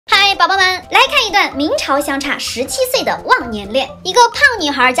嗨，宝宝们，来看一段明朝相差17岁的忘年恋。一个胖女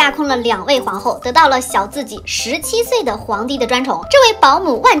孩架空了2位皇后，得到了小自己17岁的皇帝的专宠。这位保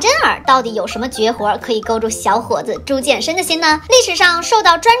姆万贞儿到底有什么绝活可以勾住小伙子朱见深的心呢？历史上受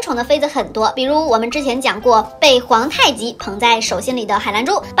到专宠的妃子很多，比如我们之前讲过被皇太极捧在手心里的海兰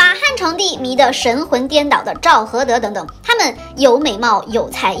珠，把汉成帝迷得神魂颠倒的赵合德等等，他们有美貌有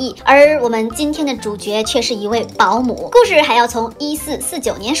才艺，而我们今天的主角却是一位保姆。故事还要从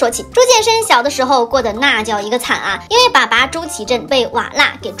1449年说起。朱见深小的时候过得那叫一个惨啊，因为爸爸朱祁镇被瓦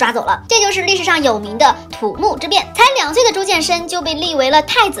剌给抓走了，这就是历史上有名的土木之变。才2岁的朱见深就被立为了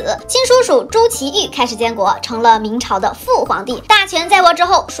太子，亲叔叔朱祁钰开始监国，成了明朝的副皇帝。大权在握之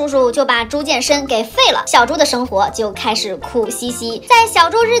后，叔叔就把朱见深给废了，小朱的生活就开始苦兮兮。在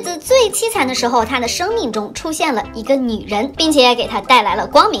小朱日子最凄惨的时候，他的生命中出现了一个女人，并且给他带来了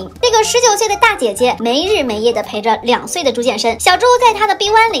光明。那个19岁的大姐姐没日没夜的陪着2岁的朱见深，小朱在她的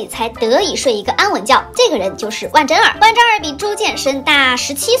臂弯里才得以睡一个安稳觉。这个人就是万贞儿。万贞儿比朱见深大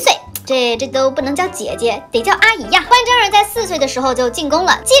17岁。这都不能叫姐姐，得叫阿姨呀。万贞儿在4岁的时候就进宫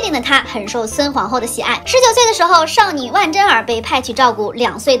了，机灵的她很受孙皇后的喜爱。19岁的时候，少女万贞儿被派去照顾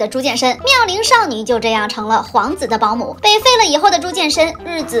2岁的朱见深，妙龄少女就这样成了皇子的保姆。被废了以后的朱见深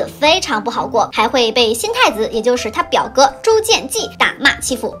日子非常不好过，还会被新太子，也就是他表哥朱见济打骂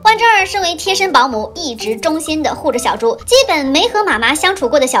欺负。万贞儿身为贴身保姆，一直忠心的护着小朱，基本没和妈妈相处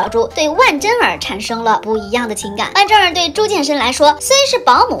过的小朱对万贞儿产生了不一样的情感。万贞儿对朱见深来说虽是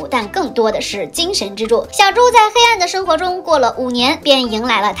保姆，但更多的是精神支柱。小朱在黑暗的生活中过了5年，便迎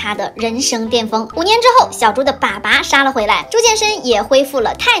来了他的人生巅峰。5年之后，小朱的爸爸杀了回来，朱见深也恢复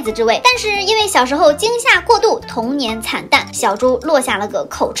了太子之位，但是因为小时候惊吓过度，童年惨淡，小朱落下了个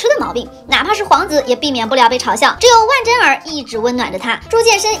口吃的毛病，哪怕是皇子也避免不了被嘲笑。只有万贞儿一直温暖着他。朱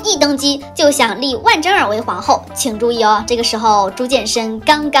见深一登基就想立万贞儿为皇后，请注意哦，这个时候朱见深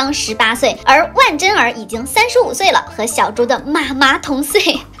刚刚18岁，而万贞儿已经35岁了，和小朱的妈妈同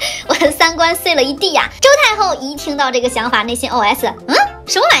岁。我的3观碎了一地呀！周太后一听到这个想法，内心 OS：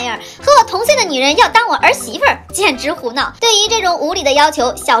 什么玩意儿？和我同岁的女人要当我儿媳妇儿，简直胡闹！对于这种无理的要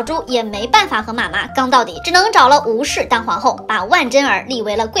求，小朱也没办法和妈妈刚到底，只能找了吴氏当皇后，把万贞儿立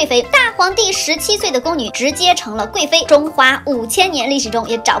为了贵妃。大皇帝17岁的宫女直接成了贵妃，中华5000年历史中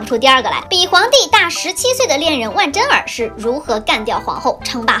也找不出第2个来。比皇帝大17岁的恋人万贞儿是如何干掉皇后，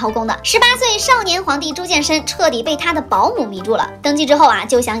称霸后宫的？18岁少年皇帝朱见深彻底被他的保姆迷住了。登基之后啊，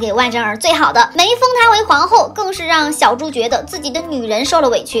就想给万贞儿最好的，没封她为皇后，更是让小朱觉得自己的女人受了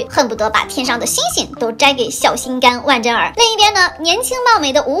委屈，恨不得把天上的星星都摘给小心肝万贞儿。另一边呢，年轻貌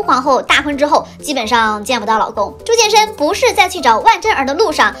美的吴皇后大婚之后基本上见不到老公，朱见深不是在去找万贞儿的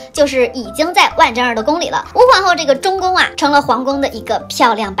路上，就是已经在万贞儿的宫里了。吴皇后这个中宫啊，成了皇宫的一个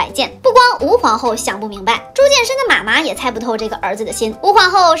漂亮摆件。不光吴皇后想不明白，朱见深的妈妈也猜不透这个儿子的心。吴皇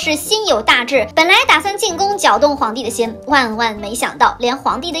后是心有大志，本来打算进宫搅动皇帝的心，万万没想到连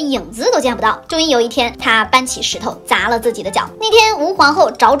皇帝的影子都见不到。终于有一天，她搬起石头砸了自己的脚。那天吴皇后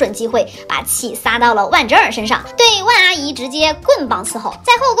找准机会，把气撒到了万贞儿身上，对万阿姨直接棍棒伺候。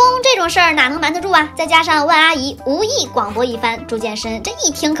在后宫这种事儿哪能瞒得住啊？再加上万阿姨无意广播一番，朱见深这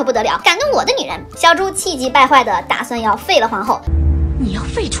一听可不得了，感动我的女人！小朱气急败坏的打算要废了皇后。你要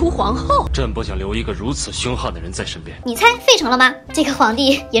废除皇后？朕不想留一个如此凶悍的人在身边。你猜废成了吗？这个皇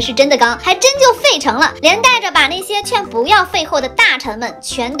帝也是真的刚，还真就废成了，连带着把那些劝不要废后的大臣们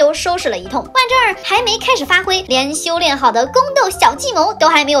全都收拾了一通。万贞儿还没开始发挥，连修炼好的宫斗小计谋都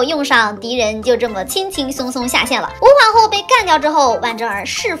还没有用上，敌人就这么轻轻松松下线了。吴皇后被干掉之后，万贞儿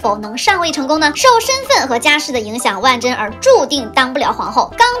是否能上位成功呢？受身份和家世的影响，万贞儿注定当不了皇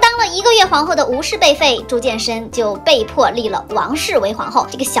后。刚当了1个月皇后的吴氏被废，朱见深就被迫立了王氏为皇后。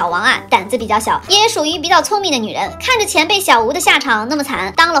这个小王啊，胆子比较小，也属于比较聪明的女人，看着前辈小吴的下场那么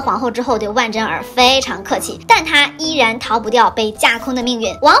惨，当了皇后之后对万贞儿非常客气，但她依然逃不掉被架空的命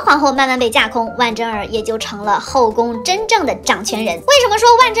运。王皇后慢慢被架空，万贞儿也就成了后宫真正的掌权人。为什么说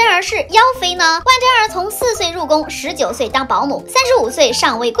万贞儿是妖妃呢？万贞儿从4岁入宫，19岁当保姆，35岁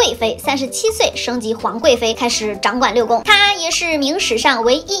上位贵妃，37岁升级皇贵妃，开始掌管6宫。她也是明史上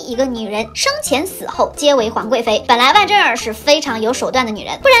唯一一个女人生前死后皆为皇贵妃。本来万贞儿是非常有手段的女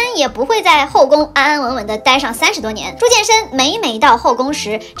人，不然也不会在后宫安安稳稳的待上30多年。朱见深每到后宫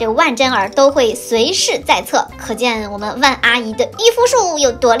时，这个万贞儿都会随侍在侧，可见我们万阿姨的御夫术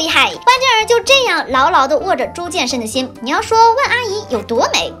有多厉害。万贞儿就这样牢牢地握着朱见深的心。你要说万阿姨有多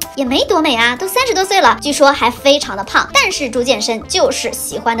美，也没多美啊，都30多岁了，据说还非常的胖，但是朱见深就是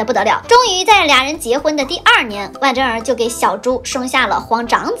喜欢的不得了。终于在俩人结婚的第2年，万贞儿就给小朱生下了皇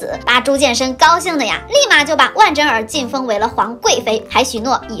长子子，把朱见深高兴的呀，立马就把万贞儿晋封为了皇贵妃，还许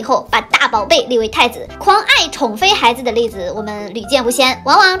诺以后把大宝贝立为太子。狂爱宠妃孩子的例子我们屡见不鲜，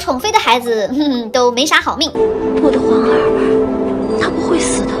往往宠妃的孩子都没啥好命。我的皇儿，他不会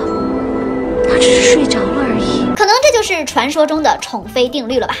死的，他只是睡着了而已。可能这就是传说中的宠妃定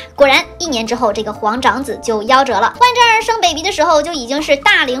律了吧。果然1年之后，这个皇长子就夭折了。万贞儿生 baby 的时候就已经是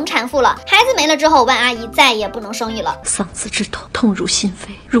大龄产妇了，孩子没了之后，万阿姨再也不能生育了。丧子之痛，痛入心扉。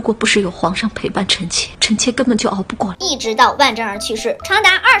如果不是有皇上陪伴臣妾，臣妾根本就熬不过来。一直到万贞儿去世，长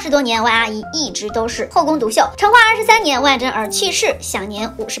达20多年，万阿姨一直都是后宫独秀。成化23年，万贞儿去世，享年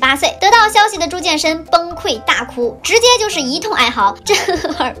58岁。得到消息的朱见深崩溃大哭，直接就是一通哀嚎：“贞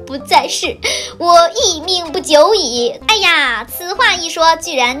儿不在世，我亦命不久矣。”哎呀，此话一说，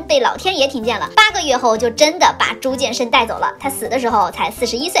居然被老天爷听见了。8个月后，就真的把朱见深带走了。他死的时候才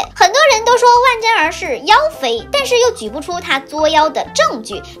41岁。很多人都说万贞儿是妖妃，但是又举不出她作妖的证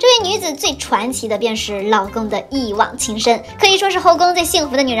据。这位女子最传奇的便是老公的一往情深，可以说是后宫最幸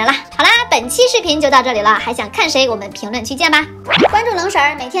福的女人啦。好啦，本期视频就到这里了，还想看谁？我们评论区见吧。关注冷婶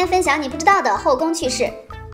儿，每天分享你不知道的后宫趣事。